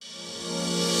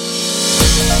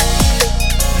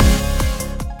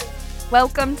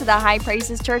Welcome to the High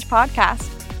Praises Church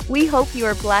podcast. We hope you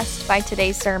are blessed by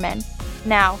today's sermon.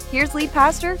 Now, here's lead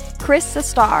pastor, Chris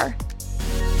Sustar.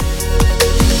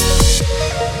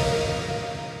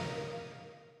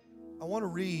 I want to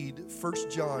read 1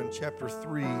 John chapter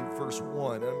 3, verse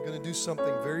 1. And I'm going to do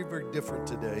something very, very different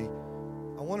today.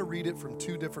 I want to read it from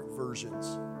two different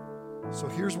versions. So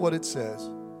here's what it says.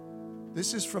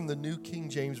 This is from the New King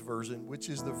James Version, which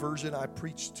is the version I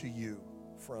preach to you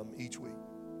from each week.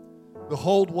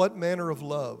 Behold, what manner of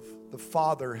love the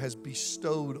Father has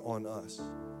bestowed on us,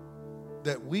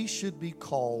 that we should be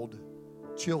called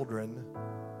children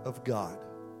of God.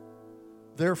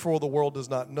 Therefore, the world does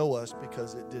not know us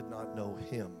because it did not know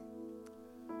Him.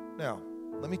 Now,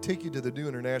 let me take you to the New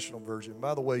International Version.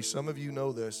 By the way, some of you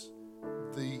know this.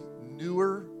 The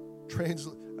newer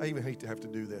I even hate to have to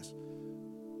do this,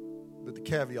 but the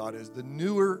caveat is the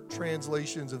newer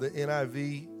translations of the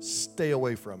NIV, stay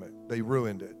away from it. They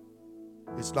ruined it.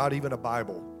 It's not even a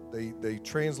Bible. They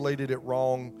translated it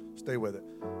wrong. Stay with it.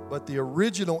 But the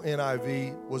original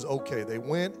NIV was okay. They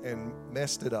went and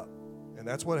messed it up. And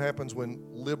that's what happens when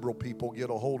liberal people get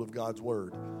a hold of God's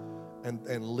word.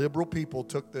 And liberal people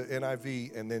took the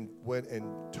NIV and then went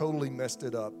and totally messed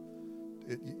it up.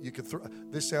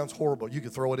 This sounds horrible. You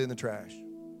could throw it in the trash.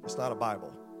 It's not a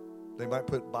Bible. They might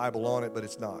put Bible on it, but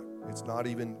it's not. It's not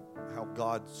even how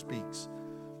God speaks.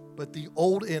 But the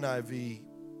old NIV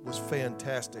was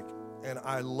fantastic. And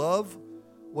I love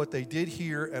what they did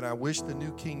here, and I wish the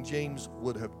New King James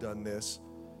would have done this.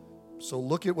 So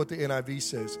look at what the NIV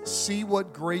says. See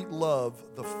what great love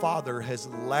the Father has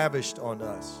lavished on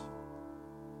us,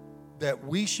 that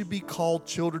we should be called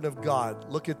children of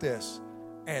God. Look at this.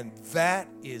 And that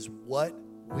is what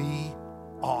we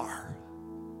are.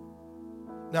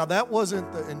 Now, that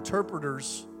wasn't the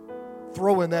interpreters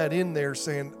throwing that in there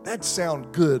saying, that sounds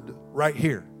good right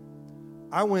here.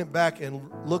 I went back and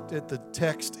looked at the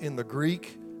text in the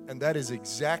Greek, and that is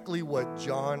exactly what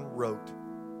John wrote.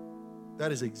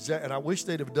 That is exact, and I wish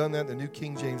they'd have done that in the New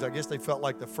King James. I guess they felt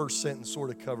like the first sentence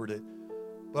sort of covered it.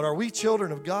 But are we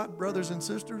children of God, brothers and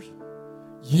sisters?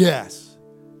 Yes.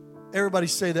 Everybody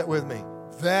say that with me.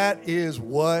 That is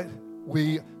what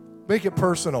we, make it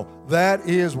personal. That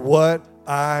is what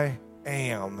I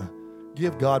am.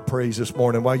 Give God praise this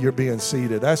morning while you're being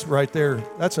seated. That's right there.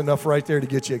 That's enough right there to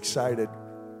get you excited.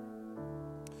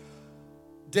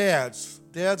 Dads,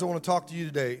 I want to talk to you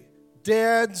today.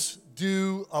 Dads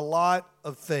do a lot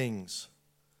of things.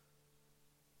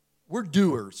 We're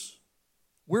doers.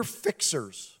 We're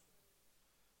fixers.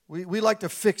 We like to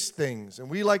fix things, and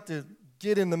we like to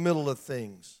get in the middle of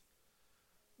things.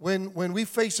 When we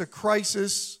face a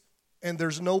crisis and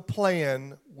there's no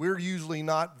plan, we're usually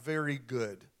not very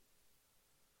good.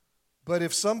 But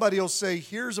if somebody will say,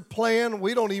 here's a plan,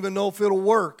 we don't even know if it'll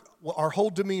work, well, our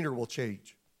whole demeanor will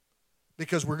change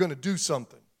because we're going to do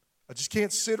something. I just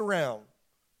can't sit around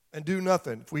and do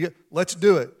nothing. Let's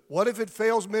do it. What if it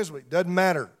fails miserably? Doesn't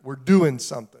matter. We're doing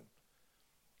something.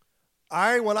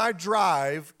 When I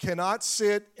drive, cannot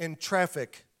sit in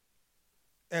traffic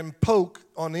and poke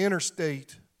on the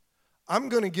interstate. I'm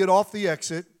going to get off the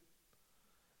exit,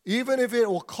 even if it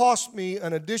will cost me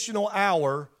an additional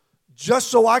hour, just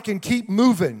so I can keep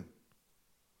moving.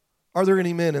 Are there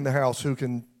any men in the house who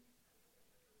can?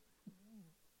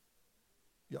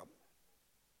 Yeah.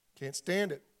 Can't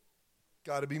stand it.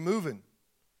 Got to be moving.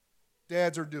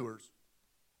 Dads are doers.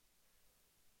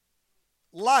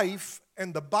 Life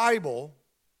and the Bible,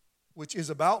 which is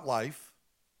about life,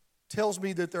 tells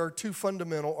me that there are two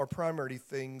fundamental or primary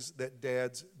things that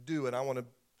dads do, and I want to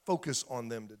focus on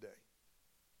them today.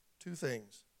 Two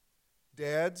things.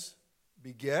 Dads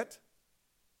beget,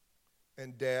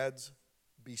 and dads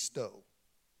bestow.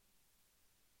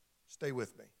 Stay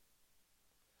with me.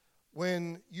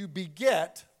 When you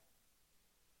beget,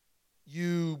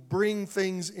 you bring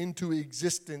things into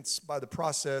existence by the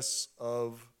process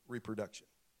of reproduction.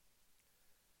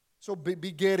 So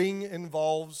begetting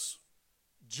involves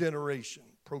generation,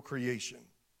 procreation.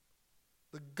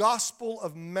 The Gospel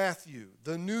of Matthew,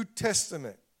 the New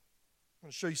Testament, I'm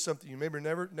going to show you something you maybe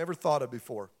never thought of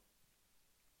before,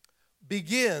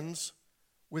 begins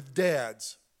with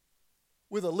dads,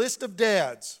 with a list of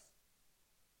dads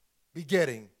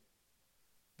begetting.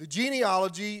 The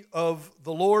genealogy of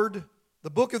the Lord, the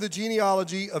book of the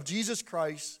genealogy of Jesus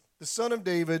Christ, the son of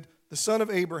David, the son of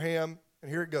Abraham, and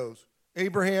here it goes.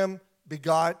 Abraham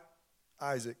begot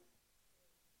Isaac.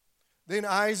 Then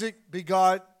Isaac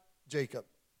begot Jacob.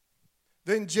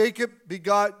 Then Jacob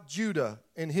begot Judah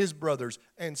and his brothers,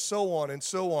 and so on and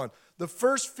so on. The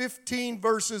first 15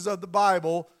 verses of the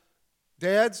Bible,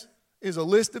 dads, is a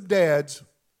list of dads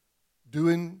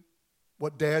doing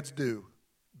what dads do,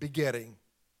 begetting.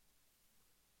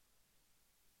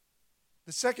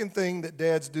 The second thing that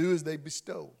dads do is they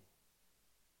bestow.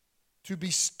 To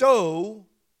bestow,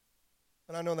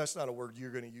 and I know that's not a word you're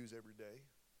going to use every day,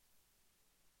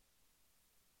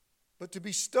 but to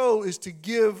bestow is to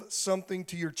give something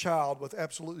to your child with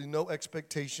absolutely no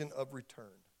expectation of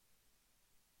return.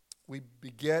 We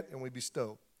beget and we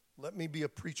bestow. Let me be a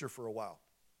preacher for a while.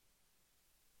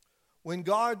 When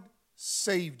God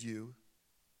saved you,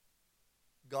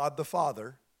 God the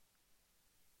Father,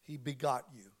 He begot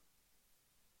you.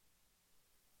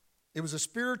 It was a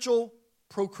spiritual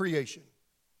procreation.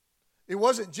 It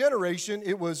wasn't generation,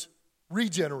 it was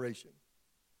regeneration.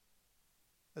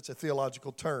 That's a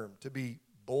theological term, to be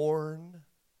born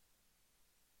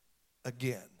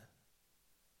again.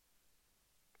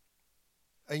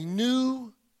 A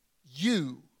new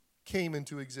you came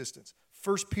into existence.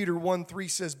 1 Peter 1:3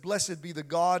 says, "Blessed be the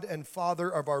God and Father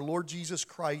of our Lord Jesus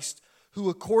Christ, who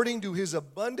according to His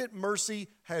abundant mercy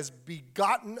has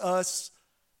begotten us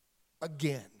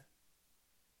again."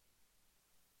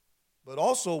 But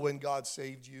also when God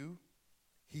saved you,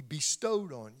 He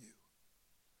bestowed on you.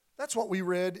 That's what we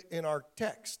read in our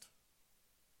text.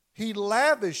 He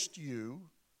lavished you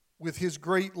with His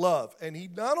great love. And He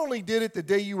not only did it the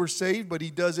day you were saved, but He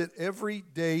does it every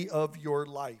day of your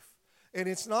life. And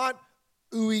it's not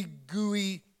ooey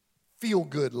gooey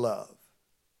feel-good love.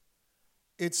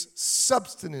 It's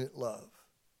substantive love.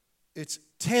 It's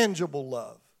tangible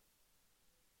love.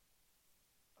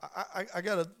 I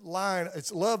got a line,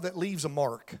 it's love that leaves a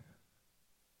mark.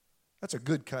 That's a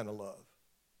good kind of love.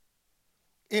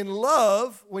 In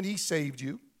love, when He saved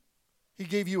you, He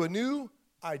gave you a new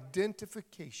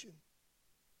identification,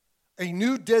 a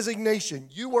new designation.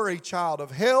 You were a child of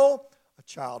hell, a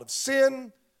child of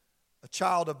sin, a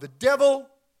child of the devil.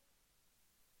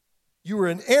 You were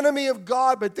an enemy of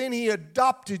God, but then He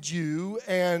adopted you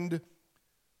and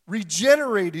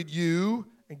regenerated you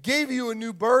and gave you a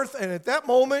new birth, and at that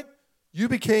moment, you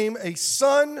became a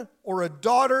son or a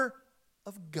daughter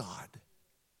of God.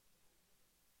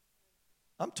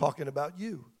 I'm talking about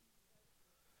you.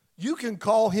 You can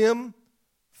call Him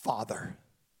Father.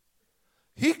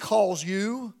 He calls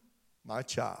you my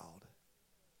child.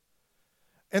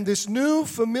 And this new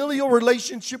familial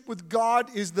relationship with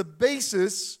God is the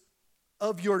basis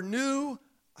of your new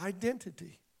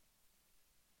identity.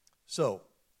 So,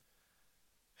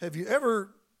 have you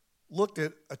ever looked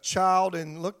at a child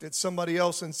and looked at somebody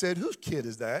else and said, "Whose kid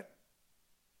is that?"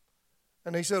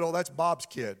 And they said, "Oh, that's Bob's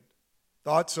kid."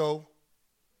 Thought so.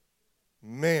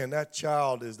 Man, that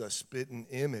child is the spitting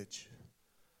image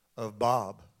of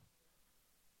Bob.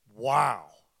 Wow.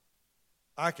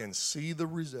 I can see the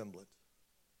resemblance.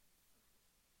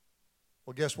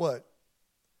 Well, guess what?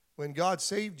 When God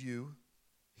saved you,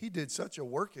 He did such a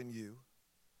work in you,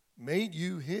 made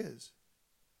you His,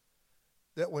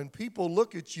 that when people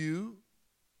look at you,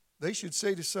 they should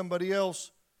say to somebody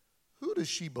else, "Who does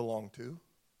she belong to?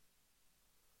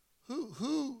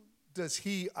 Who does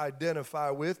he identify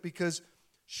with?" Because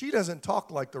she doesn't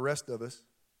talk like the rest of us,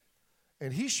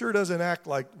 and he sure doesn't act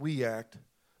like we act.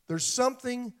 There's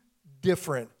something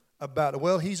different about it.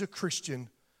 Well, he's a Christian.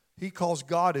 He calls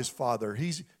God his Father.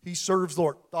 He serves the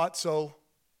Lord. Thought so.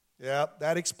 Yep,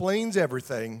 that explains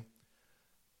everything.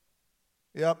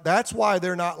 Yep, that's why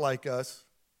they're not like us.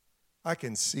 I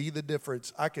can see the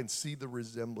difference. I can see the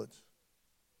resemblance.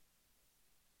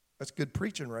 That's good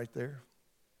preaching right there.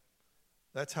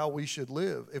 That's how we should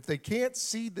live. If they can't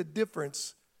see the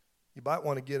difference, you might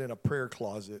want to get in a prayer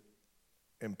closet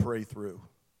and pray through.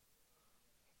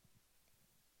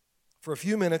 For a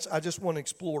few minutes, I just want to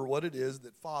explore what it is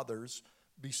that fathers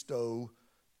bestow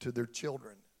to their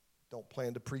children. Don't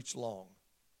plan to preach long.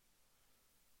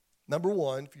 Number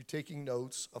one, if you're taking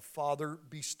notes, a father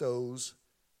bestows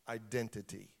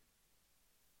identity.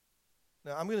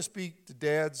 Now, I'm going to speak to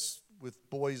dads with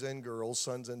boys and girls,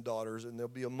 sons and daughters, and there'll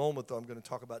be a moment, though, I'm going to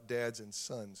talk about dads and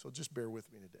sons, so just bear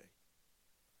with me today.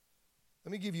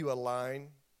 Let me give you a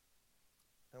line.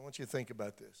 I want you to think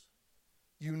about this.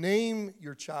 You name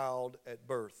your child at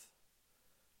birth,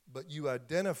 but you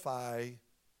identify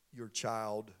your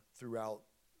child throughout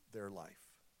their life.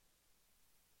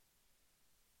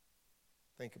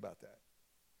 Think about that.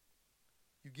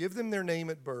 You give them their name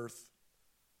at birth,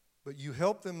 but you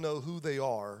help them know who they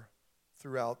are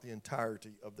throughout the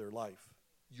entirety of their life.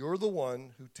 You're the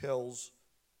one who tells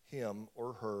him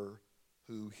or her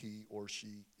who he or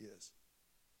she is.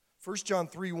 1 John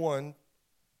 3:1,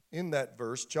 in that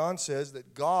verse, John says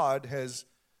that God has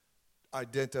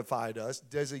identified us,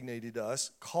 designated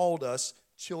us, called us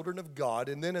children of God.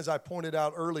 And then, as I pointed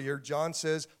out earlier, John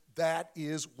says That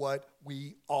is what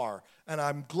we are. And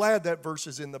I'm glad that verse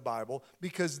is in the Bible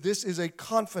because this is a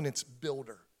confidence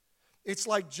builder. It's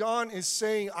like John is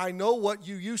saying, I know what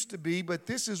you used to be, but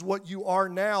this is what you are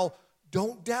now.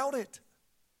 Don't doubt it.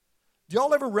 Do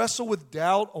y'all ever wrestle with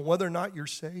doubt on whether or not you're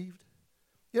saved?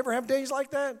 You ever have days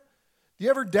like that? Do you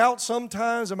ever doubt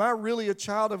sometimes, am I really a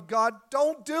child of God?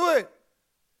 Don't do it.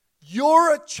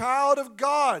 You're a child of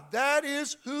God. That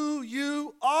is who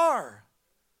you are.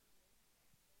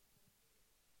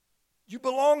 You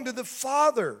belong to the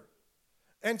Father.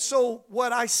 And so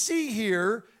what I see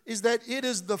here is that it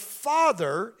is the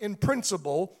Father, in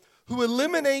principle, who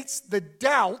eliminates the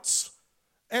doubts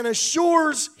and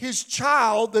assures his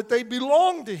child that they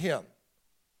belong to him.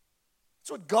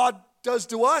 That's what God does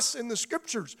to us in the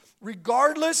Scriptures.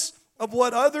 Regardless of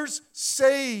what others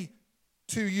say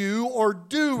to you or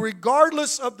do,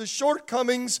 regardless of the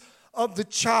shortcomings of the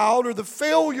child or the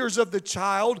failures of the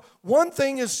child, one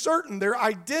thing is certain, their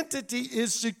identity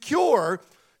is secure.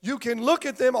 You can look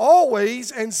at them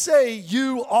always and say,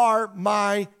 you are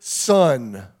my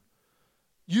son.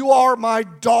 You are my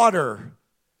daughter.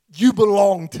 You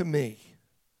belong to me.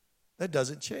 That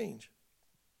doesn't change.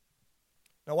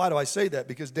 Now, why do I say that?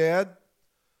 Because, Dad,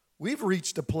 we've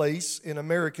reached a place in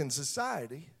American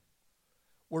society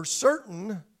where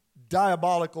certain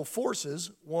diabolical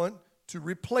forces want to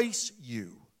replace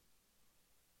you.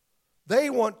 They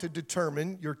want to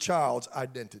determine your child's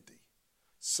identity.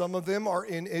 Some of them are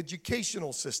in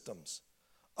educational systems.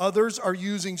 Others are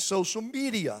using social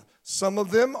media. Some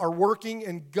of them are working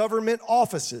in government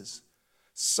offices.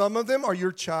 Some of them are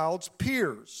your child's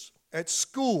peers at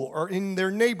school or in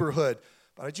their neighborhood.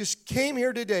 But I just came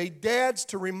here today, dads,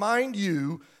 to remind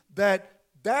you that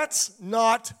that's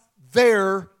not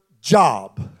their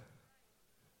job.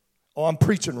 Oh, I'm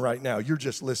preaching right now. You're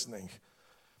just listening.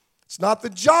 It's not the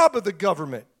job of the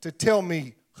government to tell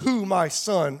me who my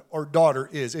son or daughter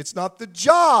is. It's not the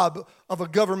job of a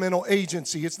governmental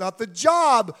agency. It's not the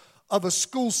job of a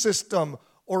school system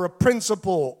or a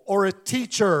principal or a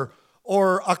teacher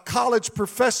or a college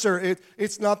professor.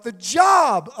 It's not the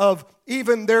job of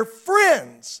even their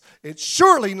friends. It's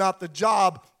surely not the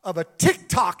job of a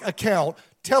TikTok account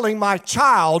telling my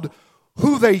child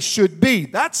who they should be.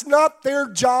 That's not their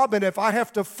job, and if I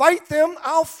have to fight them,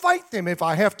 I'll fight them. If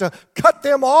I have to cut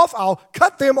them off, I'll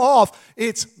cut them off.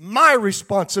 It's my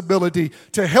responsibility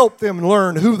to help them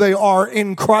learn who they are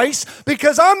in Christ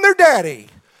because I'm their daddy,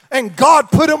 and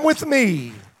God put them with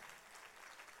me.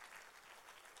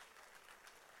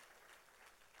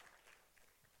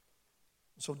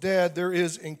 So, Dad, there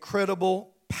is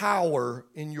incredible power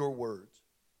in your words.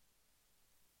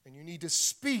 And you need to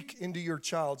speak into your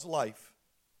child's life.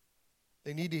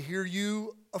 They need to hear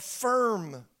you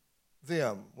affirm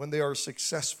them when they are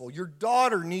successful. Your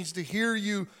daughter needs to hear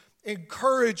you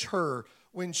encourage her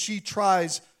when she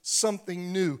tries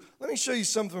something new. Let me show you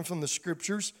something from the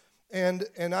Scriptures, and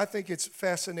I think it's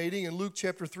fascinating. In Luke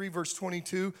chapter 3, verse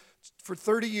 22, for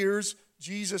 30 years,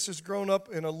 Jesus has grown up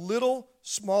in a little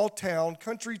small town,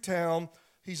 country town.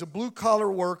 He's a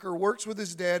blue-collar worker, works with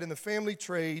his dad in the family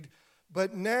trade.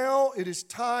 But now it is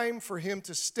time for him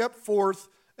to step forth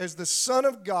as the Son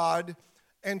of God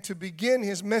and to begin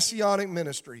his messianic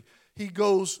ministry. He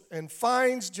goes and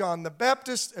finds John the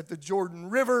Baptist at the Jordan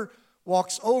River,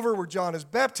 walks over where John is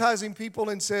baptizing people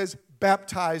and says,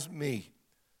 "Baptize me."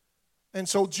 And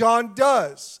so John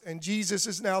does. And Jesus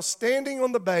is now standing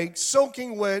on the bank,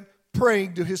 soaking wet,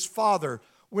 praying to his Father.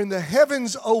 When the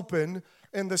heavens open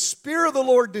and the Spirit of the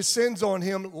Lord descends on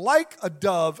him like a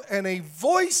dove, and a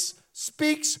voice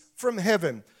speaks from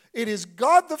heaven. It is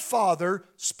God the Father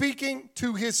speaking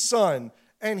to his Son.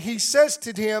 And he says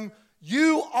to him,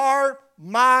 "You are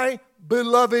my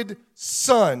beloved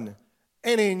Son,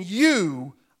 and in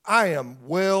you I am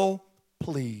well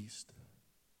pleased."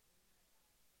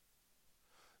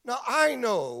 Now, I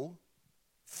know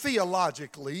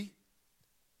theologically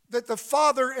that the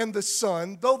Father and the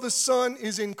Son, though the Son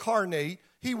is incarnate,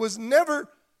 there was never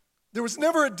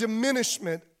a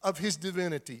diminishment of his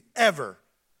divinity, ever.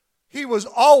 He was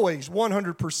always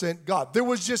 100% God. There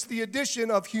was just the addition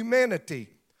of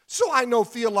humanity. So I know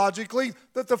theologically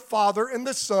that the Father and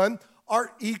the Son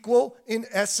are equal in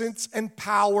essence and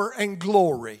power and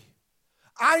glory.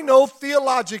 I know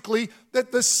theologically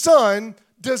that the Son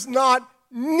does not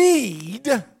need,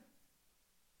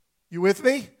 you with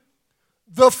me?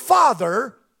 The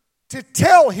Father to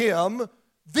tell him,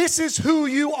 "This is who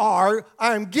you are.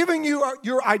 I'm giving you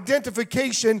your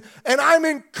identification, and I'm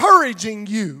encouraging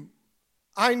you."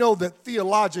 I know that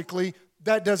theologically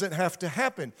that doesn't have to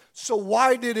happen. So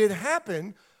why did it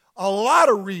happen? A lot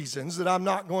of reasons that I'm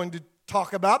not going to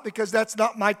talk about because that's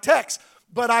not my text.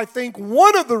 But I think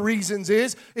one of the reasons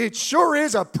is it sure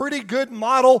is a pretty good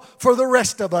model for the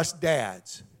rest of us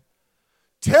dads.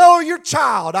 Tell your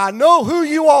child, I know who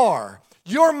you are.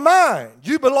 You're mine.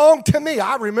 You belong to me.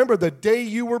 I remember the day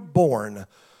you were born.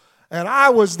 And I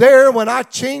was there when I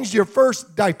changed your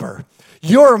first diaper.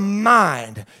 You're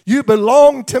mine. You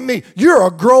belong to me. You're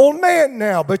a grown man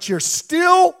now, but you're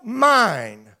still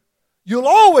mine. You'll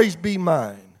always be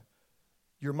mine.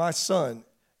 You're my son.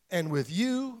 And with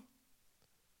you,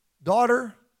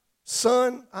 daughter,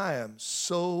 son, I am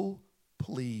so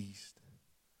pleased.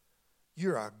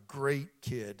 You're a great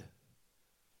kid.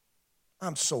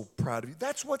 I'm so proud of you.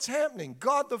 That's what's happening.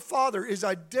 God the Father is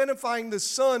identifying the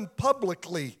Son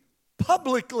publicly,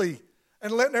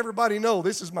 and letting everybody know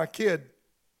this is my kid,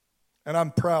 and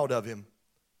I'm proud of him.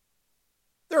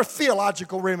 There are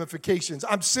theological ramifications.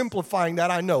 I'm simplifying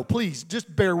that, I know. Please,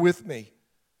 just bear with me.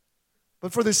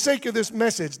 But for the sake of this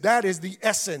message, that is the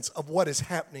essence of what is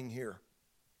happening here.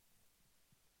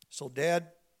 So, Dad,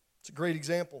 it's a great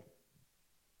example.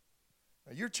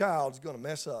 Now, your child's going to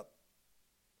mess up.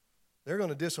 They're going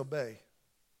to disobey.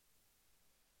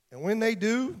 And when they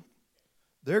do,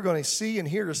 they're going to see and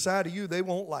hear a side of you they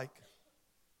won't like.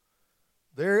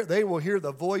 They will hear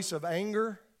the voice of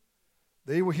anger.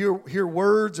 They will hear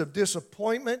words of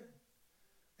disappointment.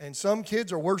 And some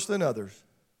kids are worse than others.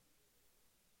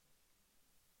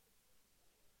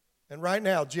 And right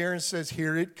now, Jaron says,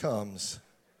 here it comes.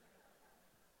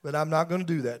 But I'm not going to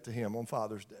do that to him on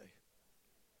Father's Day.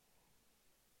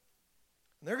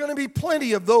 And there are going to be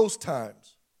plenty of those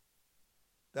times.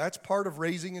 That's part of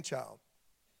raising a child.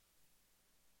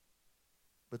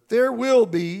 But there will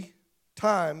be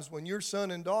times when your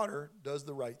son and daughter does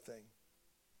the right thing.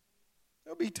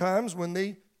 There'll be times when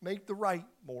they make the right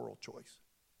moral choice.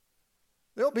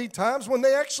 There'll be times when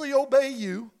they actually obey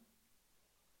you.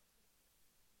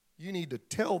 You need to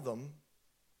tell them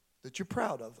that you're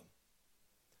proud of them.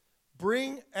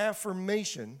 Bring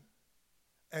affirmation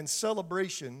and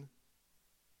celebration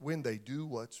when they do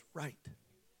what's right.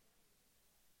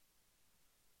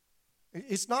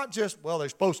 It's not just, well, they're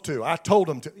supposed to. I told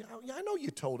them to. I know you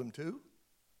told them to.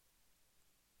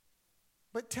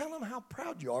 But tell them how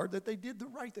proud you are that they did the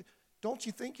right thing. Don't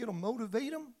you think it'll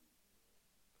motivate them?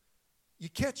 You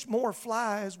catch more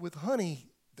flies with honey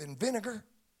than vinegar.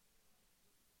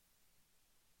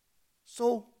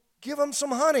 So give them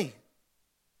some honey.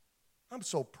 I'm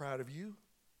so proud of you.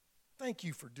 Thank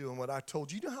you for doing what I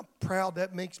told you. You know how proud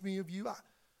that makes me of you?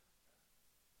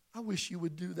 I wish you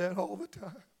would do that all the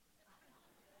time.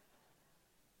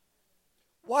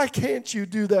 Why can't you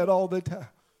do that all the time?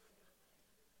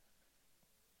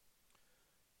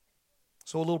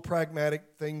 So a little pragmatic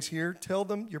things here. Tell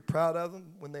them you're proud of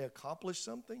them when they accomplish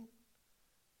something.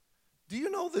 Do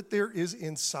you know that there is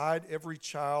inside every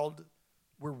child,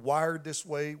 we're wired this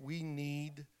way, we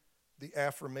need the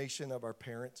affirmation of our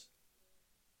parents,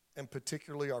 and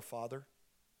particularly our father?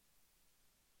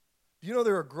 Do you know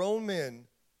there are grown men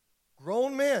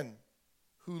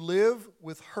who live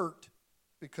with hurt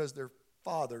because their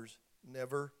fathers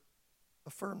never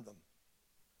affirmed them?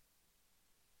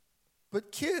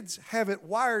 But kids have it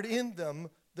wired in them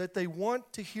that they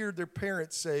want to hear their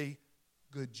parents say,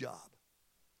 good job.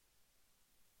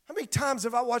 How many times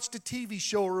have I watched a TV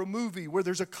show or a movie where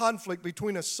there's a conflict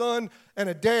between a son and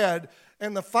a dad,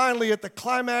 and finally at the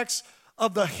climax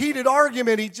of the heated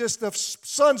argument, the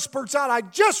son spurts out, I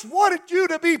just wanted you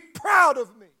to be proud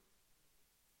of me.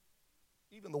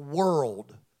 Even the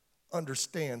world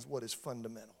understands what is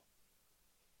fundamental.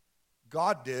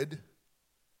 God did.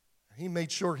 He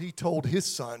made sure he told his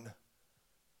son,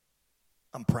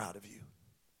 I'm proud of you.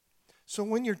 So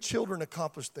when your children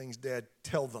accomplish things, Dad,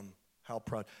 tell them how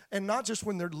proud. And not just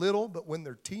when they're little, but when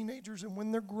they're teenagers and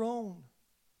when they're grown.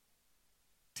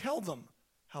 Tell them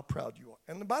how proud you are.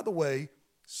 And by the way,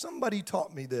 somebody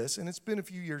taught me this, and it's been a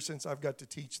few years since I've got to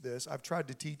teach this. I've tried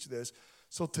to teach this,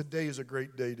 so today is a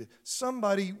great day.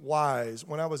 Somebody wise,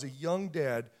 when I was a young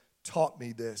dad, taught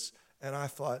me this, and I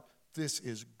thought, this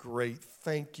is great.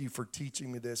 Thank you for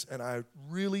teaching me this. And I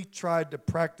really tried to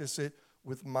practice it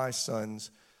with my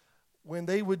sons. When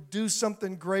they would do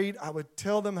something great, I would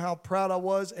tell them how proud I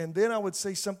was, and then I would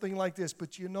say something like this,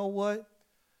 but you know what?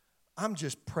 I'm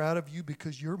just proud of you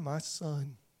because you're my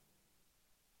son.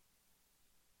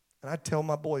 And I tell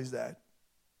my boys that.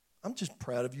 I'm just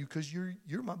proud of you because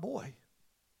you're my boy.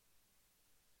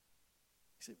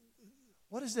 He said,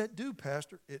 what does that do,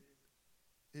 Pastor?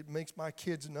 It makes my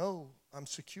kids know I'm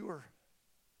secure.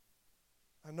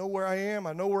 I know where I am,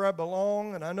 I know where I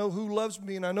belong, and I know who loves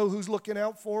me, and I know who's looking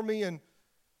out for me, and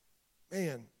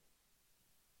man,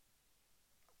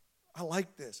 I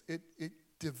like this. It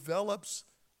develops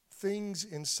things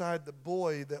inside the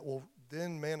boy that will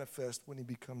then manifest when he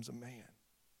becomes a man.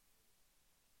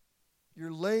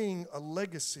 You're laying a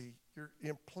legacy. You're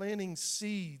implanting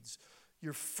seeds.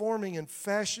 You're forming and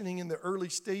fashioning in the early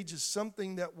stages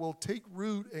something that will take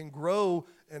root and grow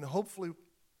and hopefully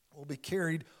will be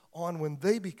carried on when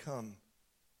they become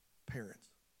parents.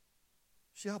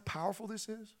 See how powerful this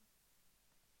is?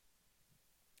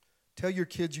 Tell your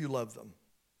kids you love them.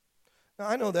 Now,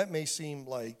 I know that may seem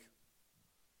like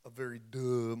a very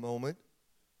duh moment,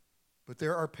 but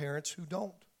there are parents who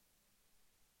don't.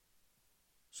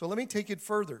 So let me take it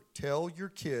further. Tell your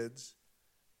kids,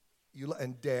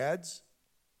 and dads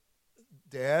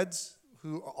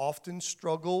who often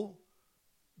struggle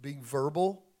being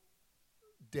verbal,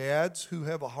 dads who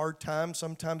have a hard time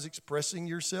sometimes expressing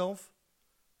yourself.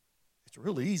 It's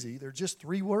real easy. They're just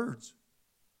 3 words.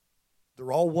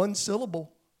 They're all 1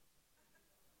 syllable.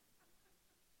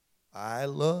 I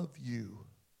love you.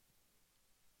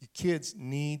 Your kids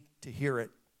need to hear it.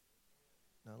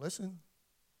 Now listen.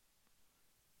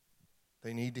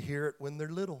 They need to hear it when they're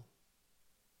little.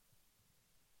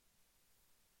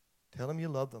 Tell them you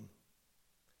love them.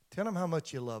 Tell them how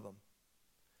much you love them.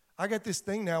 I got this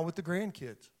thing now with the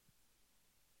grandkids.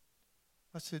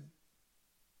 I said,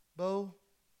 Bo,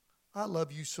 I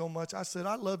love you so much. I said,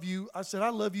 I love you. I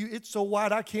love you. It's so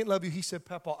wide I can't love you. He said,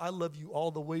 Papa, I love you all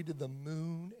the way to the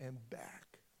moon and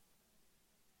back.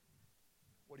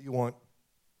 What do you want?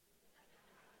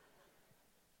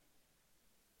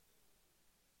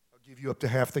 I'll give you up to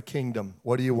half the kingdom.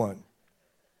 What do you want?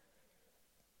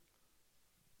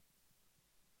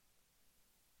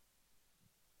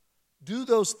 Do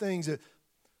those things that,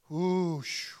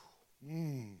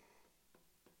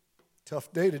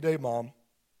 tough day today, Mom.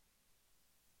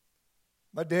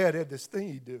 My dad had this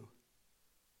thing he'd do.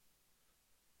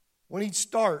 When he'd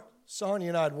start, Sonia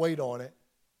and I'd wait on it.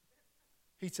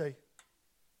 He'd say,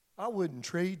 I wouldn't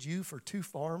trade you for 2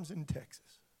 farms in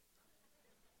Texas.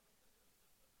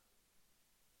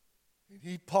 And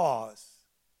he'd pause.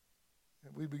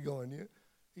 And we'd be going, yeah.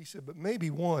 He said, but maybe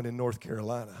 1 in North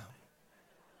Carolina.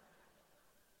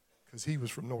 Because he was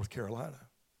from North Carolina.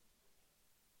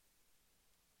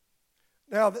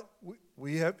 Now,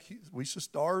 we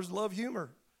Sustars love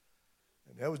humor.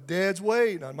 And that was Dad's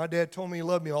way. Now, my dad told me he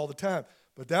loved me all the time.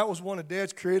 But that was one of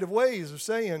Dad's creative ways of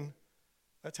saying,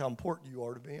 that's how important you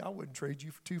are to me. I wouldn't trade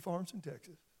you for 2 farms in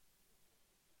Texas.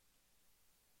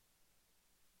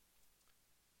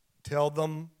 Tell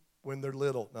them when they're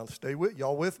little. Now, stay with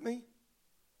y'all with me?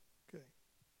 Okay.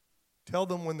 Tell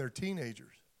them when they're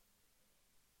teenagers.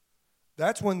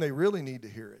 That's when they really need to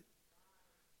hear it.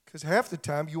 Because half the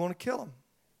time you want to kill them.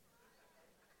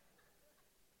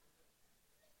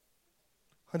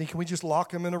 Honey, can we just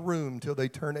lock them in a room till they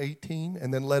turn 18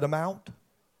 and then let them out?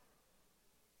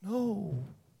 No.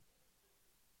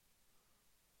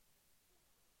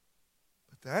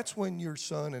 But that's when your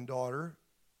son and daughter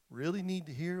really need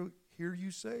to hear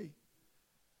you say.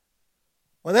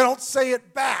 Well, they don't say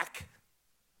it back.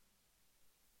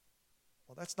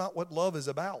 Well, that's not what love is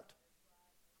about.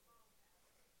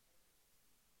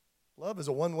 Love is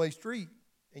a one-way street,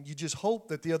 and you just hope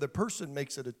that the other person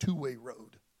makes it a 2-way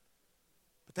road.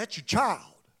 But that's your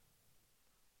child.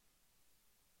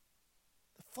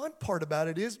 The fun part about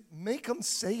it is make them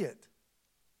say it.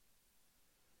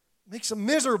 Makes them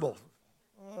miserable.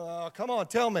 Come on,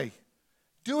 tell me.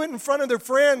 Do it in front of their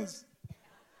friends.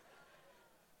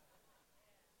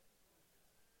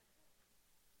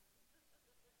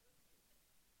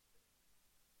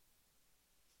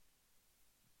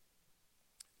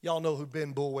 Y'all know who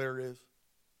Ben Boulware is?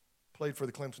 Played for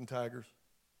the Clemson Tigers.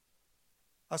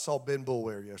 I saw Ben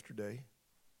Boulware yesterday.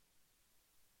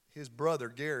 His brother,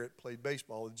 Garrett, played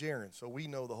baseball with Jaron, so we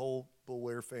know the whole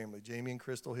Boulware family. Jamie and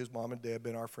Crystal, his mom and dad, have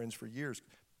been our friends for years.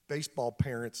 Baseball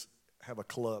parents have a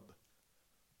club.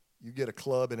 You get a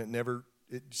club, and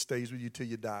it stays with you till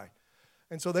you die.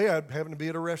 And so they happened to be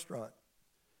at a restaurant.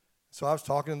 So I was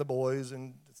talking to the boys,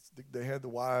 and they had the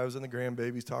wives and the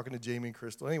grandbabies talking to Jamie and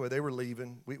Crystal. Anyway, they were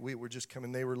leaving. We were just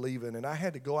coming. They were leaving, and I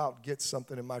had to go out and get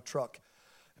something in my truck.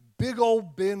 Big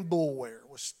old Ben Boulware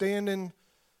was standing,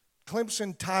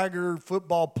 Clemson Tiger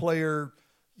football player,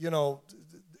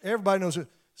 everybody knows it,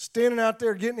 standing out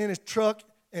there getting in his truck,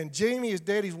 and Jamie, his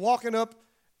daddy's walking up,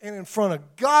 and in front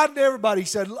of God and everybody, he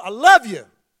said, I love you,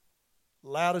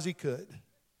 loud as he could.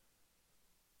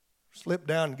 Slipped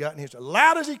down and got in his,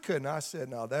 loud as he could. And I said,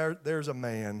 now there's a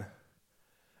man,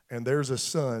 and there's a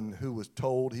son who was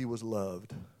told he was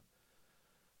loved.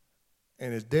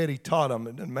 And his daddy taught him,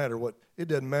 it doesn't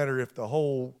matter if the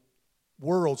whole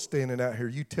world's standing out here,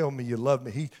 you tell me you love me.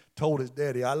 He told his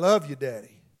daddy, I love you,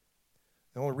 Daddy.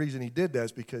 The only reason he did that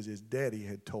is because his daddy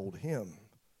had told him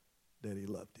that he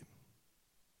loved him.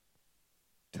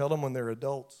 Tell them when they're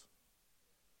adults.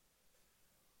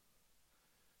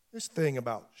 This thing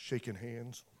about shaking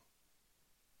hands.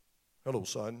 Hello,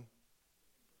 son.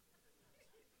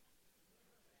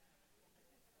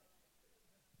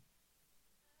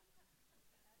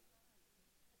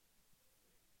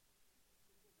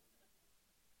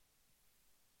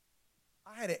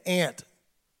 I had an aunt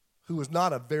who was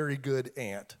not a very good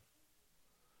aunt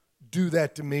do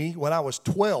that to me when I was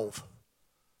 12.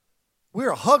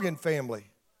 We're a hugging family.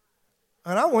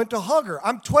 And I went to hug her.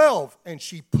 I'm 12. And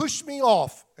she pushed me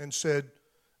off and said,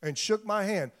 and shook my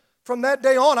hand. From that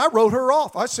day on, I wrote her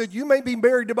off. I said, you may be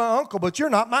married to my uncle, but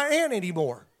you're not my aunt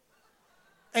anymore.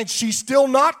 And she's still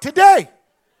not today.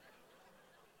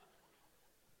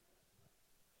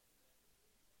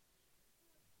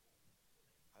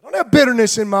 I don't have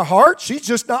bitterness in my heart. She's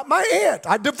just not my aunt.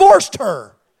 I divorced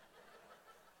her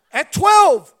at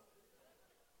 12.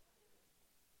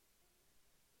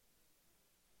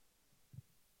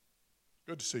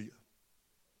 Good to see you.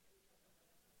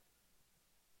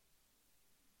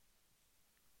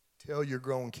 Tell your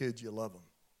grown kids you love them.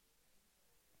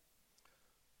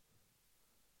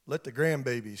 Let the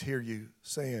grandbabies hear you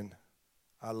saying,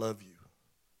 I love you.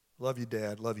 Love you,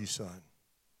 Dad. Love you, son.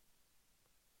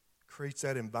 Creates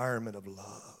that environment of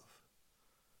love.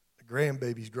 The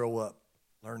grandbabies grow up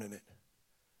learning it.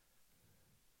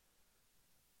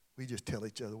 We just tell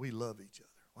each other we love each other.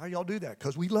 Why y'all do that?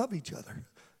 Because we love each other.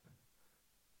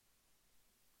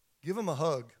 Give them a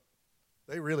hug.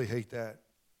 They really hate that,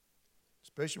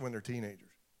 especially when they're teenagers.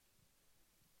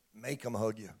 Make them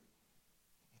hug you.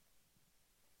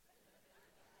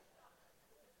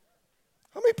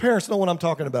 How many parents know what I'm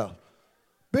talking about?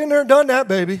 Been there, done that,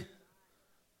 baby.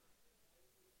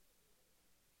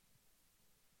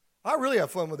 I really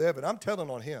have fun with Evan. I'm telling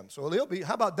on him. So he'll be,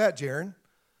 how about that, Jaron?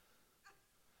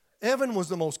 Evan was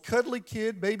the most cuddly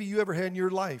kid, baby, you ever had in your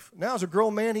life. Now as a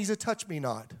grown man, he's a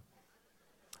touch-me-not.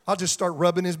 I'll just start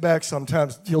rubbing his back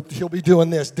sometimes. He'll be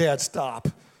doing this. Dad, stop.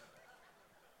 Come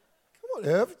on,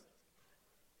 Ev.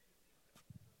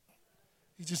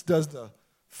 He just does the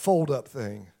fold-up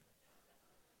thing.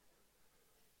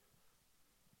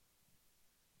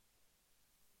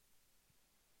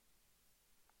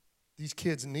 These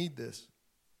kids need this.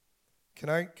 Can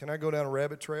I go down a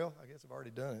rabbit trail? I guess I've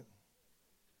already done it.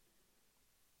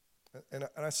 And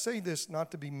I say this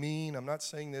not to be mean. I'm not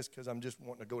saying this because I'm just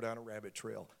wanting to go down a rabbit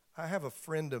trail. I have a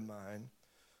friend of mine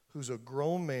who's a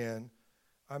grown man.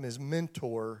 I'm his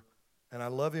mentor, and I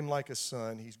love him like a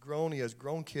son. He's grown. He has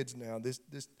grown kids now, this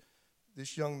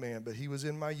young man, but he was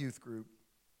in my youth group.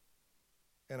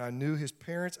 And I knew his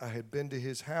parents. I had been to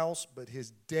his house, but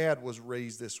his dad was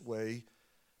raised this way.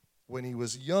 When he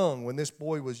was young, when this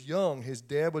boy was young, his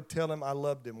dad would tell him, I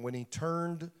loved him. When he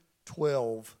turned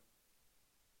 12,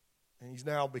 and he's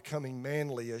now becoming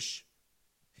manly-ish,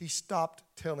 he stopped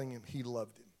telling him he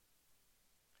loved him.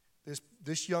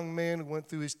 This young man went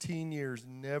through his teen years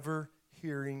never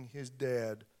hearing his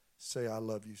dad say, I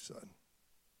love you, son.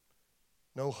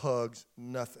 No hugs,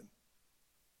 nothing.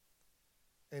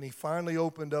 And he finally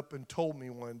opened up and told me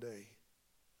one day.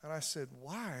 And I said,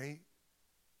 why?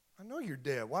 I know your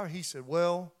dad. Why? He said,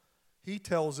 well, he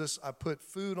tells us I put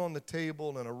food on the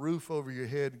table and a roof over your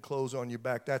head and clothes on your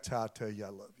back. That's how I tell you I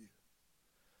love you.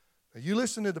 Now, you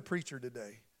listen to the preacher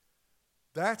today.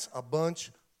 That's a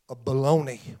bunch of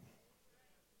baloney.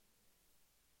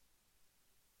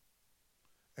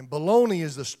 And baloney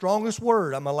is the strongest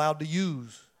word I'm allowed to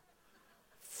use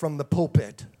from the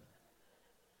pulpit.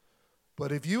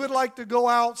 But if you would like to go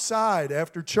outside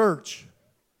after church,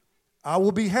 I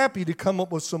will be happy to come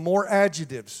up with some more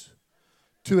adjectives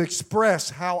to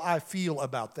express how I feel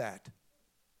about that.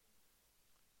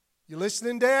 You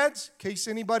listening, dads? In case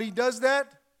anybody does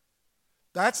that?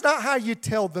 That's not how you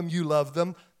tell them you love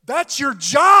them. That's your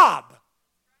job.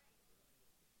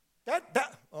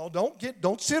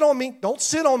 Don't sit on me. Don't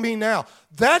sit on me now.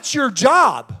 That's your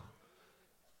job.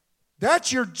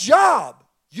 That's your job.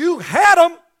 You had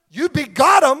them. You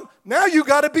begot them. Now you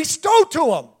got to bestow to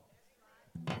them.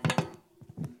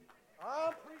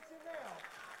 I'm preaching now.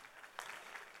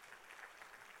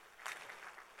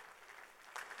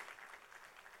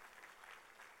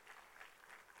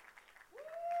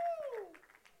 Woo!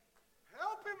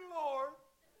 Help him, Lord.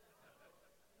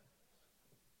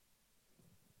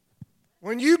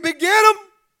 When you beget them,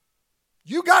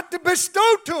 you got to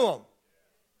bestow to them.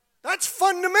 That's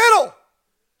fundamental.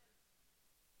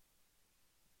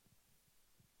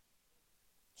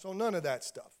 So none of that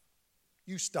stuff.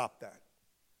 You stop that.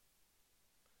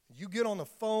 You get on the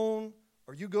phone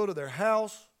or you go to their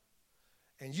house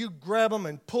and you grab them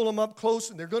and pull them up close,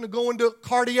 and they're going to go into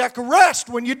cardiac arrest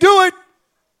when you do it.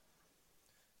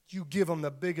 You give them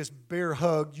the biggest bear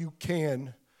hug you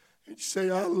can, and you say,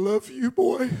 I love you,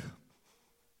 boy.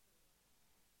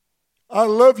 I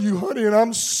love you, honey, and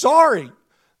I'm sorry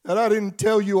that I didn't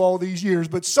tell you all these years,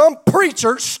 but some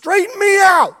preacher straightened me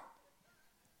out,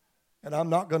 and I'm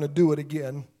not going to do it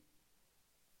again.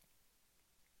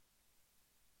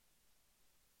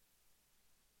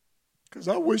 Because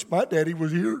I wish my daddy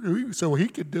was here so he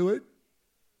could do it.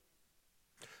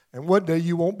 And one day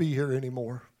you won't be here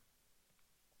anymore.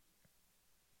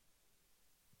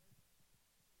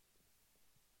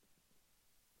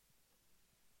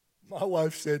 My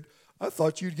wife said, I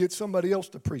thought you'd get somebody else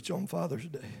to preach on Father's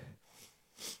Day.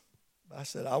 I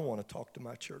said, I want to talk to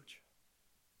my church.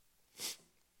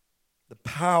 The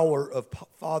power of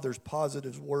Father's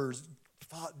positive words.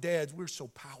 Dads, we're so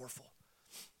powerful.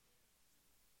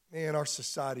 Man, our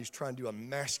society's trying to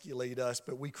emasculate us,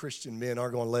 but we Christian men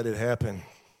aren't going to let it happen.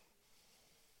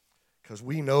 Because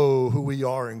we know who we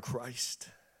are in Christ.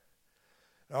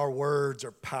 Our words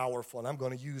are powerful, and I'm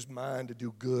going to use mine to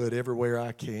do good everywhere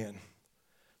I can,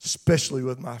 especially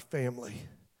with my family.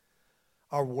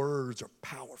 Our words are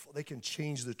powerful. They can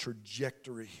change the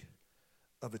trajectory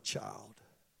of a child.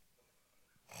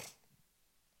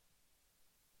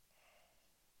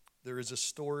 There is a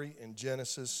story in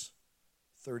Genesis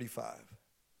 35.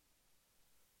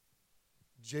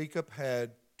 Jacob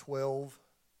had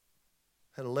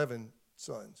 11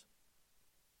 sons,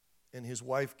 and his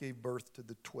wife gave birth to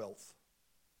the 12th.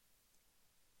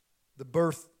 The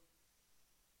birth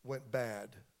went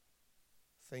bad.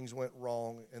 Things went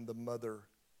wrong, and the mother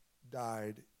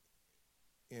died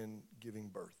in giving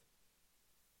birth.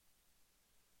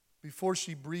 Before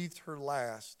she breathed her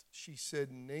last, she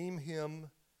said, name him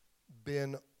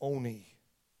Ben-Oni,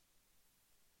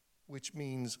 which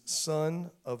means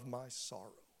son of my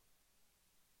sorrow.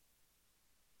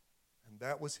 And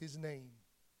that was his name.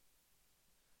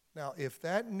 Now, if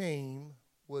that name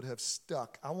would have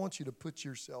stuck, I want you to put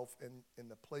yourself in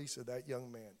the place of that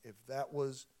young man. If that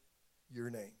was your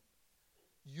name.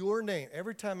 Your name.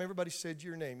 Every time everybody said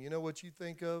your name, you know what you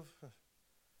think of?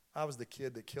 I was the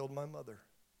kid that killed my mother.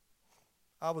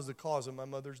 I was the cause of my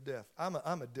mother's death. I'm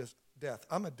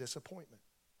a disappointment.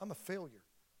 I'm a failure.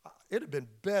 It'd have been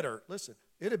better. Listen,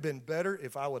 it'd have been better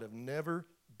if I would have never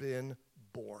been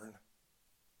born.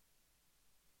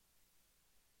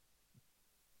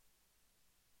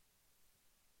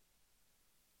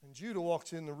 And Judah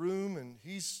walks in the room, and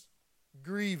he's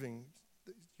grieving.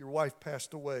 Your wife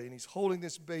passed away, and he's holding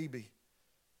this baby.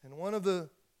 And one of the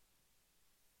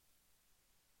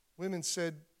women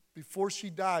said, before she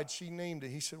died, she named it.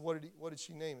 He said, what did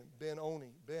she name it?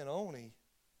 Ben-Oni. Ben-Oni,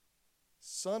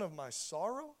 son of my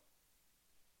sorrow?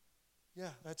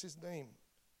 Yeah, that's his name.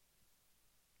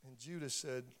 And Judah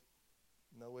said,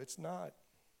 no, it's not.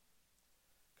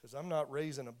 Because I'm not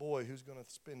raising a boy who's going to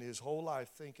spend his whole life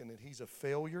thinking that he's a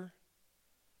failure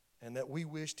and that we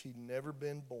wished he'd never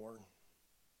been born.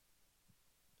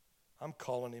 I'm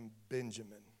calling him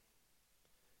Benjamin.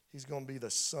 He's going to be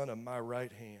the son of my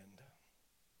right hand.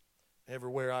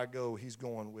 Everywhere I go, he's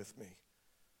going with me.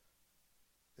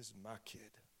 This is my kid.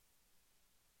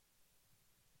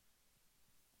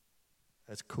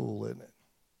 That's cool, isn't it?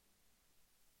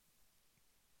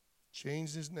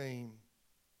 Changed his name,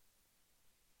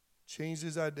 changed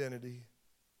his identity,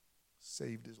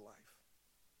 saved his life.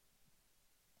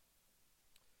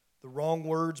 The wrong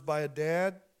words by a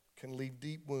dad can leave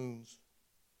deep wounds.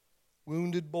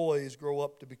 Wounded boys grow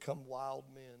up to become wild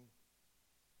men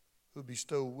who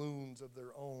bestow wounds of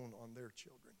their own on their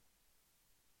children.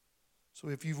 So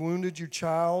if you've wounded your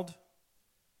child,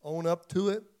 own up to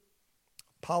it,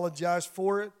 apologize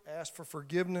for it, ask for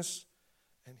forgiveness,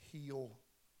 and heal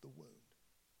the wound.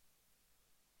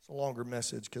 It's a longer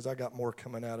message because I got more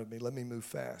coming out of me. Let me move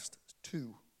fast.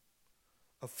 2,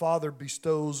 a father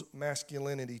bestows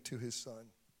masculinity to his son.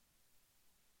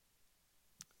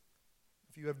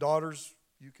 If you have daughters,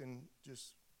 you can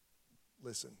just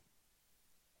listen.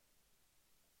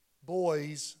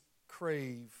 Boys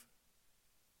crave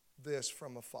this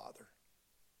from a father.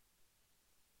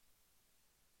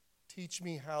 Teach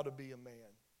me how to be a man.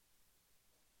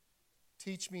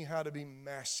 Teach me how to be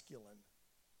masculine.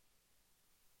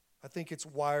 I think it's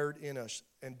wired in us.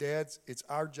 And dads, it's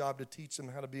our job to teach them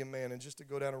how to be a man. And just to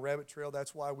go down a rabbit trail,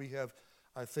 that's why we have,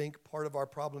 I think, part of our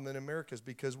problem in America is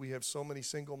because we have so many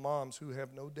single moms who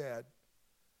have no dad.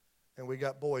 And we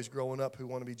got boys growing up who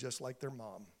want to be just like their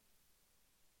mom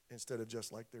instead of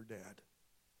just like their dad.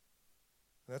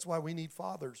 And that's why we need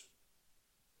fathers.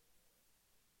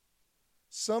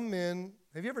 Some men,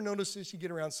 have you ever noticed this? You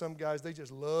get around some guys, they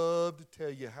just love to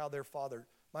tell you how their father,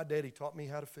 my daddy taught me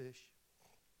how to fish.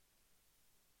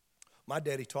 My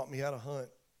daddy taught me how to hunt.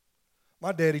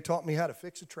 My daddy taught me how to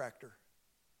fix a tractor.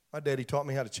 My daddy taught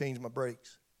me how to change my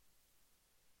brakes.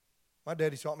 My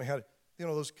daddy taught me how to,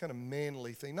 those kind of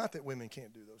manly things. Not that women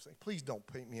can't do those things. Please don't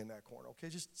paint me in that corner, okay?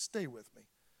 Just stay with me.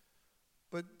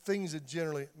 But things that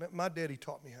generally, my daddy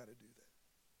taught me how to do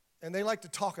that. And they like to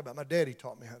talk about, my daddy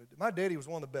taught me how to do. My daddy was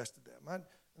one of the best at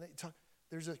that.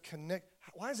 There's a connect.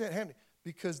 Why is that happening?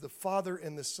 Because the father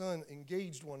and the son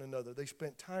engaged one another. They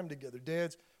spent time together.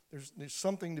 Dads, there's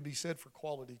something to be said for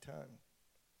quality time.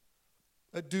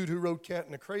 That dude who wrote Cat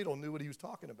in the Cradle knew what he was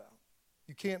talking about.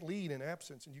 You can't lead in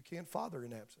absence, and you can't father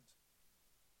in absence.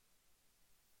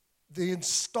 The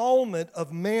installment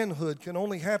of manhood can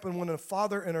only happen when a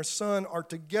father and a son are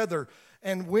together.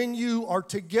 And when you are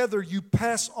together, you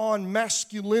pass on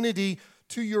masculinity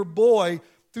to your boy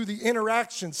through the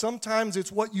interaction. Sometimes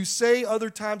it's what you say, other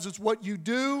times it's what you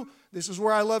do. This is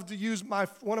where I love to use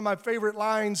one of my favorite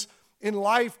lines in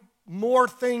life: more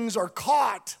things are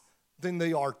caught than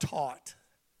they are taught.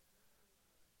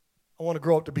 I want to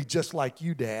grow up to be just like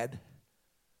you, Dad.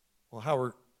 Well,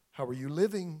 how are you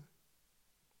living?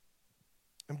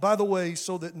 And by the way,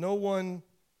 so that no one,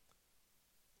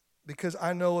 because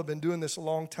I know I've been doing this a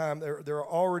long time, there are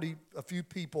already a few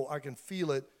people, I can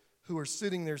feel it, who are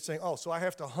sitting there saying, oh, so I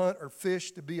have to hunt or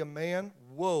fish to be a man?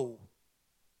 Whoa.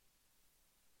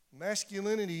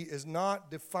 Masculinity is not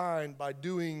defined by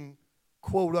doing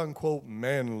quote-unquote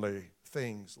manly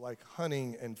things like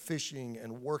hunting and fishing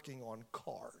and working on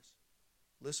cars.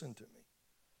 Listen to me.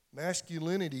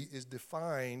 Masculinity is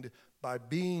defined by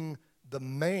being the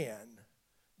man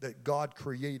that God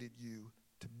created you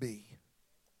to be.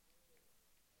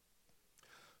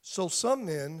 So some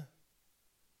men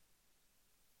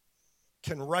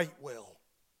can write well.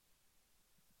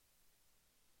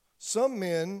 Some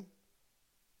men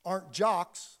aren't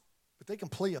jocks, but they can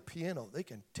play a piano. They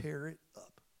can tear it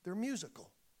up. They're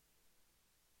musical.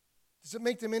 Does it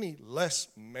make them any less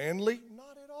manly?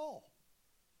 Not at all.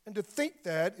 And to think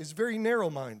that is very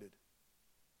narrow-minded.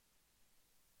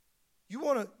 You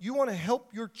want to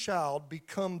help your child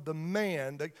become the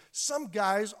man. Some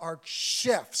guys are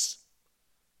chefs.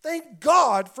 Thank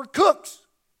God for cooks.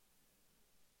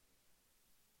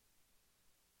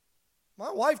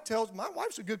 My wife's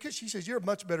a good cook. She says, you're a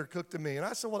much better cook than me. And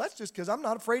I said, well, that's just because I'm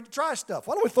not afraid to try stuff.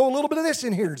 Why don't we throw a little bit of this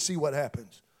in here and see what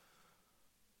happens?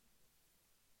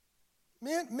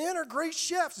 Men are great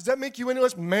chefs. Does that make you any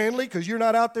less manly because you're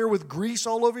not out there with grease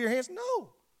all over your hands? No.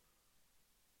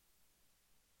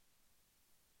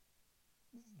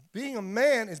 Being a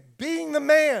man is being the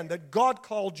man that God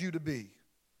called you to be.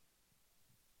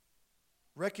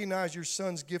 Recognize your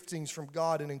son's giftings from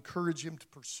God and encourage him to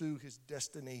pursue his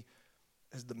destiny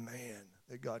as the man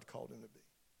that God called him to be.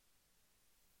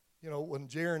 You know, when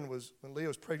Leah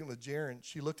was pregnant with Jaron,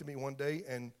 she looked at me one day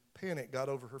and panic got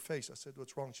over her face. I said,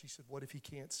 what's wrong? She said, what if he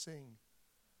can't sing?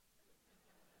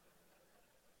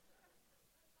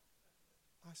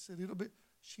 I said,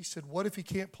 she said, what if he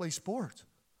can't play sports?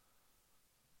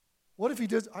 What if he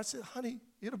does? I said, honey,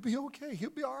 it'll be okay.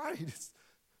 He'll be all right.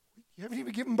 You haven't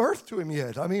even given birth to him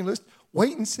yet. I mean, let's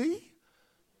wait and see.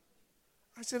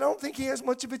 I said, I don't think he has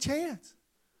much of a chance.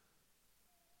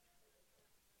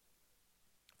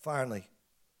 Finally,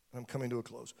 I'm coming to a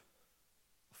close.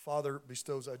 A father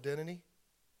bestows identity.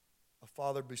 A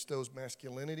father bestows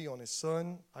masculinity on his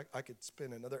son. I could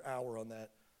spend another hour on that.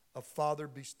 A father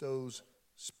bestows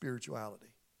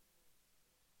spirituality.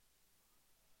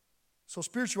 So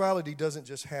spirituality doesn't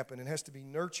just happen. It has to be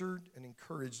nurtured and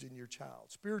encouraged in your child.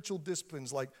 Spiritual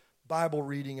disciplines like Bible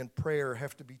reading and prayer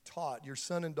have to be taught. Your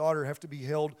son and daughter have to be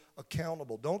held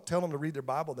accountable. Don't tell them to read their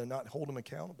Bible, then not hold them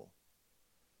accountable.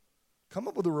 Come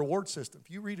up with a reward system.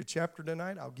 If you read a chapter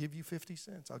tonight, I'll give you 50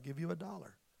 cents. I'll give you $1.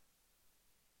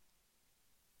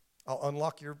 I'll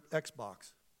unlock your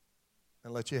Xbox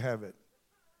and let you have it.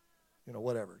 You know,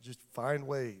 whatever. Just find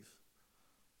ways.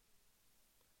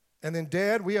 And then,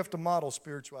 Dad, we have to model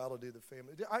spirituality to the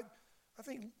family. I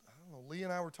think, I don't know, Lee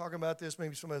and I were talking about this,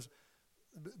 maybe some of us,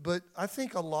 but I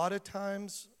think a lot of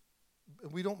times,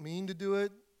 we don't mean to do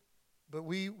it, but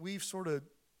we've sort of,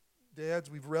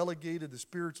 dads, we've relegated the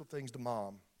spiritual things to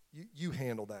mom. You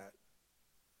handle that.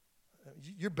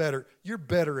 You're better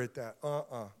at that.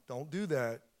 Don't do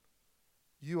that.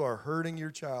 You are hurting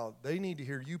your child. They need to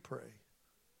hear you pray.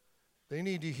 They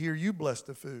need to hear you bless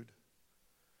the food.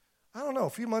 I don't know. A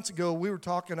few months ago, we were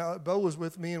talking. Bo was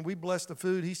with me, and we blessed the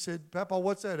food. He said, Papa,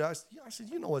 what's that? I said,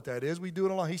 you know what that is. We do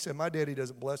it a lot. He said, my daddy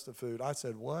doesn't bless the food. I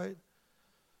said, what?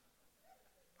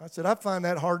 I said, I find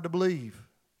that hard to believe.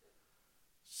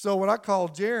 So when I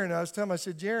called Jaron, I was telling him, I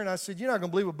said, Jaron, I said, you're not going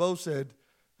to believe what Bo said.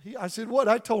 I said, what?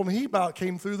 I told him he about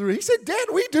came through the roof. He said, Dad,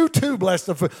 we do too, bless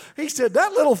the foot. He said,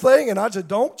 that little thing. And I said,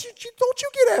 don't you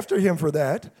get after him for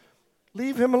that.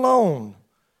 Leave him alone.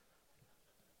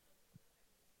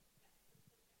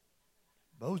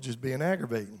 Bo's just being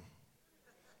aggravating.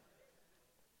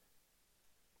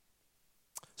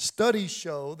 Studies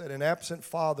show that an absent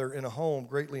father in a home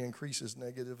greatly increases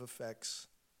negative effects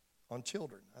on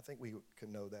children. I think we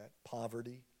can know that.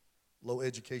 Poverty, low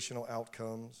educational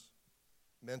outcomes,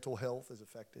 mental health is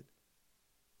affected.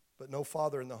 But no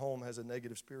father in the home has a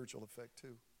negative spiritual effect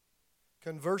too.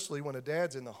 Conversely, when a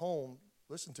dad's in the home,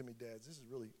 listen to me, dads, this is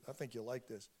really, I think you'll like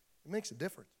this. It makes a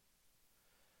difference.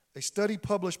 A study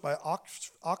published by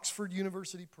Oxford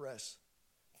University Press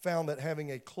found that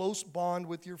having a close bond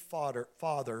with your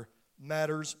father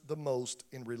matters the most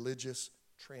in religious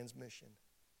transmission.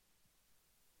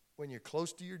 When you're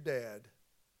close to your dad,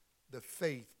 the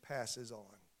faith passes on.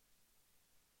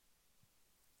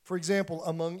 For example,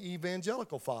 among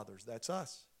evangelical fathers, that's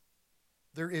us,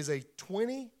 there is a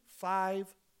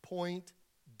 25-point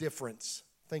difference.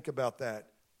 Think about that.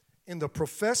 In the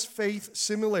professed faith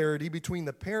similarity between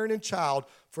the parent and child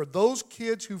for those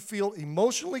kids who feel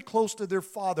emotionally close to their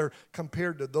father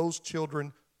compared to those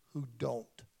children who don't.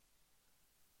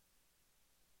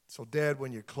 So, Dad,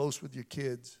 when you're close with your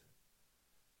kids,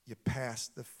 you pass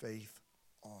the faith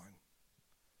on.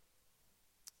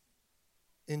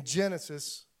 In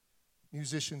Genesis,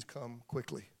 musicians come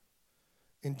quickly.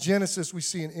 In Genesis, we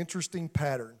see an interesting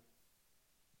pattern.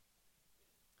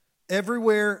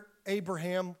 Everywhere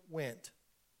Abraham went,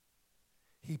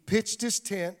 he pitched his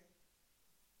tent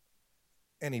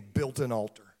and he built an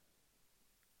altar.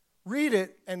 Read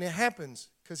it, and it happens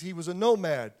because he was a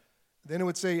nomad. Then it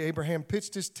would say Abraham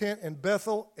pitched his tent in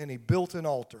Bethel and he built an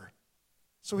altar.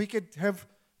 So he could have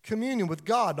communion with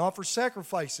God and offer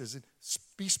sacrifices and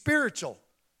be spiritual.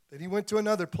 Then he went to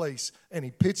another place and he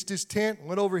pitched his tent,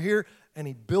 went over here, and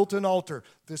he built an altar.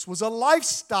 This was a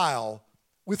lifestyle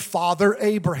with Father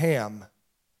Abraham.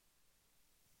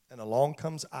 And along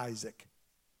comes Isaac.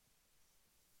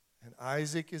 And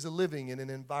Isaac is living in an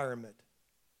environment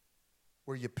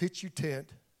where you pitch your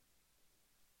tent,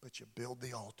 but you build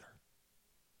the altar.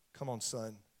 Come on,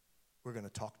 son, we're going to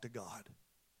talk to God.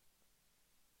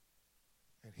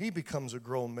 And he becomes a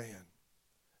grown man.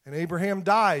 And Abraham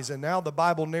dies, and now the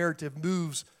Bible narrative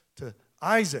moves to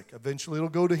Isaac. Eventually it'll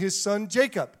go to his son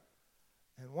Jacob.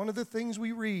 And one of the things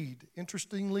we read,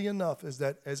 interestingly enough, is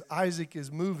that as Isaac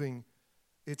is moving,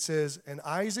 it says, and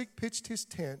Isaac pitched his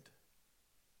tent,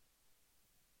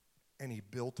 and he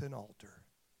built an altar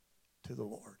to the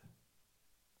Lord.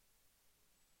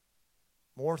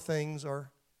 More things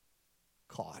are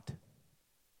caught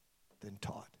than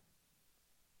taught.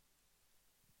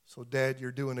 So, Dad,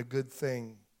 you're doing a good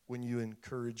thing when you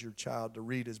encourage your child to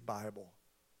read his Bible,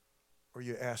 or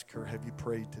you ask her, have you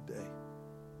prayed today?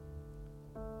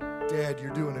 Dad,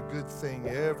 you're doing a good thing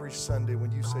every Sunday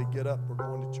when you say, get up, we're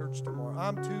going to church tomorrow.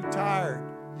 I'm too tired.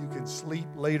 You can sleep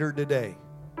later today.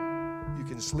 You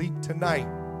can sleep tonight.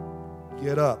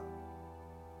 Get up.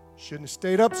 Shouldn't have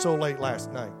stayed up so late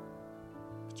last night,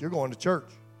 but you're going to church.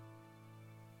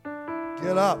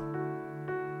 Get up.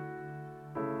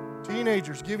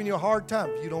 Teenagers giving you a hard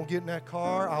time. If you don't get in that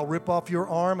car, I'll rip off your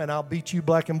arm and I'll beat you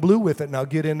black and blue with it, and I'll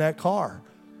get in that car.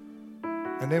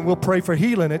 And then we'll pray for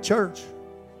healing at church.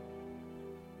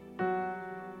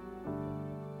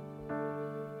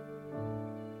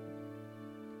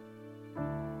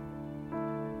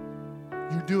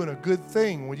 You're doing a good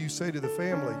thing when you say to the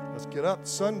family, let's get up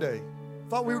Sunday.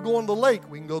 Thought we were going to the lake.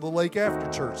 We can go to the lake after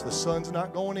church. The sun's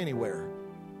not going anywhere.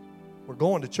 We're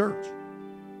going to church.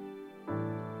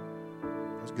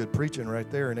 That's good preaching right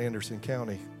there in Anderson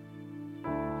County.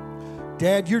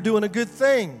 Dad, you're doing a good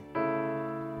thing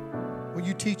when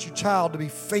you teach your child to be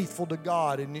faithful to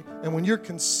God, and when you're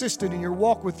consistent in your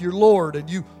walk with your Lord and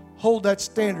you hold that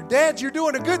standard. Dads, you're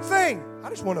doing a good thing. I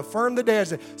just want to affirm the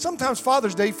dads. Sometimes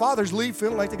Father's Day, fathers leave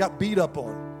feeling like they got beat up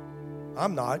on.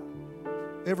 I'm not.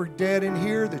 Every dad in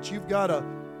here that you've got a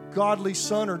godly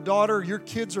son or daughter, your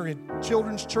kids are in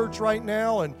children's church right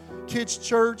now and kids'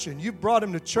 church, and you've brought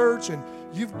them to church, and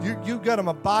you've got them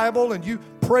a Bible, and you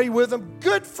pray with them.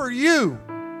 Good for you.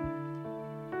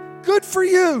 Good for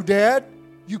you, Dad.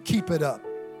 You keep it up.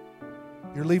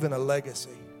 You're leaving a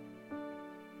legacy.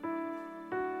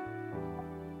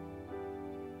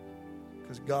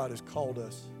 Because God has called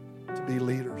us to be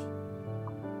leaders.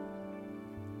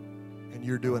 And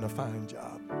you're doing a fine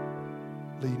job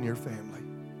leading your family.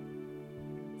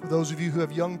 For those of you who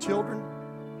have young children,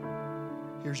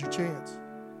 here's your chance.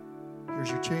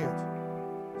 Here's your chance.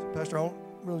 So, Pastor, I don't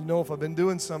really know if I've been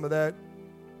doing some of that.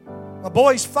 My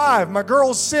boy's 5, my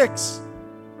girl's 6.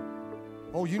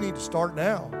 Oh, you need to start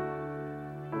now.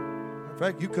 In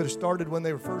fact, you could have started when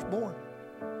they were first born.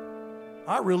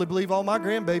 I really believe all my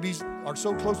grandbabies are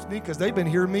so close to me because they've been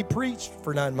hearing me preach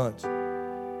for 9 months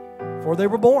before they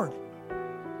were born.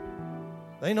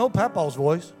 They know Papa's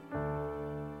voice.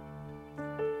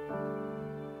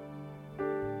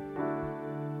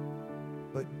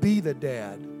 But be the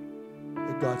dad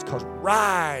that God's called.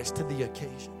 Rise to the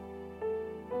occasion.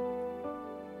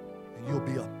 And you'll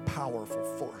be a powerful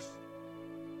force.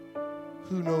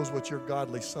 Who knows what your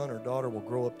godly son or daughter will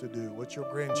grow up to do, what your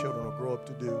grandchildren will grow up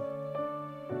to do.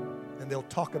 And they'll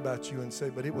talk about you and say,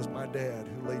 but it was my dad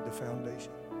who laid the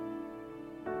foundation.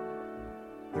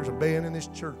 There's a man in this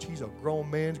church. He's a grown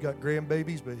man. He's got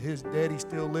grandbabies, but his daddy's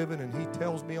still living, and he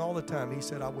tells me all the time, he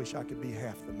said, I wish I could be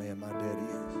half the man my daddy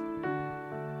is.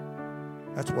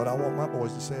 That's what I want my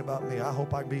boys to say about me. I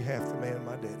hope I can be half the man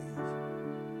my daddy is.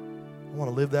 I want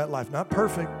to live that life. Not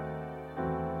perfect.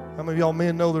 How many of y'all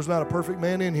men know there's not a perfect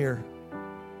man in here?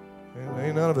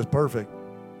 Ain't none of us perfect.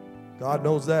 God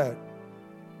knows that.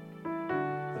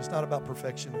 But it's not about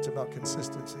perfection. It's about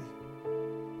consistency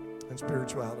and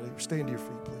spirituality. Stand to your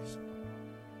feet, please.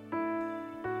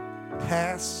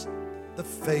 Pass the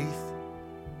faith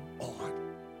on.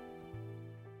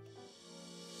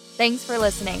 Thanks for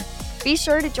listening. Be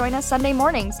sure to join us Sunday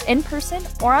mornings in person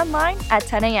or online at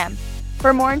 10 a.m.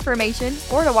 For more information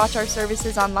or to watch our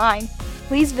services online,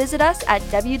 please visit us at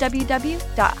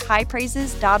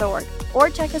www.highpraises.org or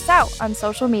check us out on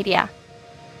social media.